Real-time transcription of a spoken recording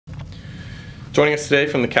Joining us today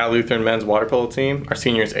from the Cal Lutheran men's water polo team are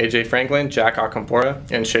seniors AJ Franklin, Jack Acampora,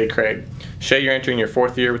 and Shea Craig. Shea, you're entering your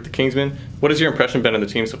 4th year with the Kingsmen. What has your impression been of the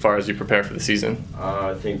team so far as you prepare for the season?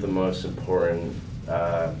 I think the most important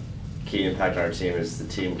key impact on our team is the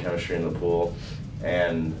team chemistry in the pool,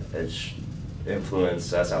 and it's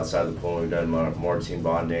influenced us outside the pool. We've done more team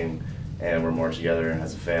bonding, and we're more together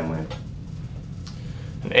as a family.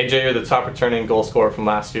 And AJ, you're the top returning goal scorer from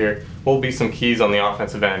last year. What will be some keys on the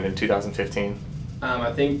offensive end in 2015?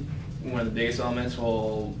 I think one of the biggest elements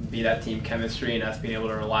will be that team chemistry and us being able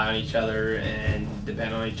to rely on each other and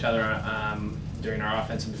depend on each other during our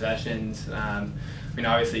offensive possessions.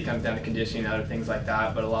 Obviously it comes down to conditioning and other things like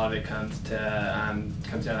that, but a lot of it comes down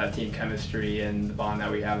to that team chemistry and the bond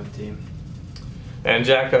that we have with the team. And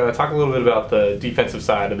Jack, talk a little bit about the defensive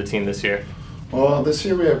side of the team this year. Well, this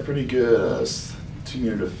year we have pretty good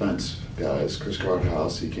senior defense guys. Chris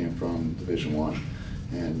Gardhouse, he came from Division I,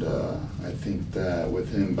 and I think that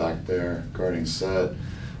with him back there guarding set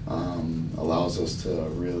allows us to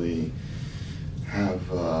really have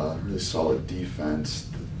really solid defense.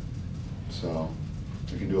 So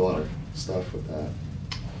we can do a lot of stuff with that.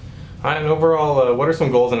 All right, and overall, what are some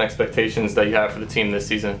goals and expectations that you have for the team this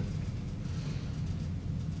season?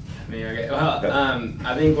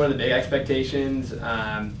 I think one of the big expectations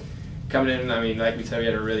coming in, like we said, we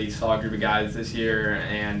had a really solid group of guys this year,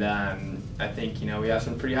 and I think we have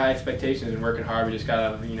some pretty high expectations and working hard. We just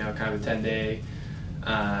got kind of a 10-day,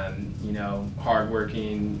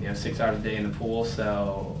 hard-working, 6 hours a day in the pool.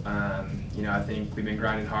 So I think we've been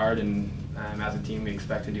grinding hard, and as a team, we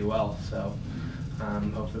expect to do well. So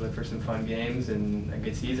hopefully, look for some fun games and a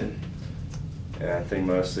good season. Yeah, I think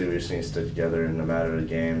mostly we just need to stick together no matter the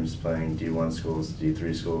games, playing D1 schools,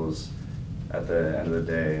 D3 schools. At the end of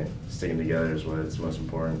the day, sticking together is what's most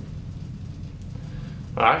important.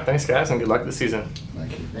 All right, thanks guys, and good luck this season.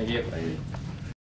 Thank you. Thank you. Thank you.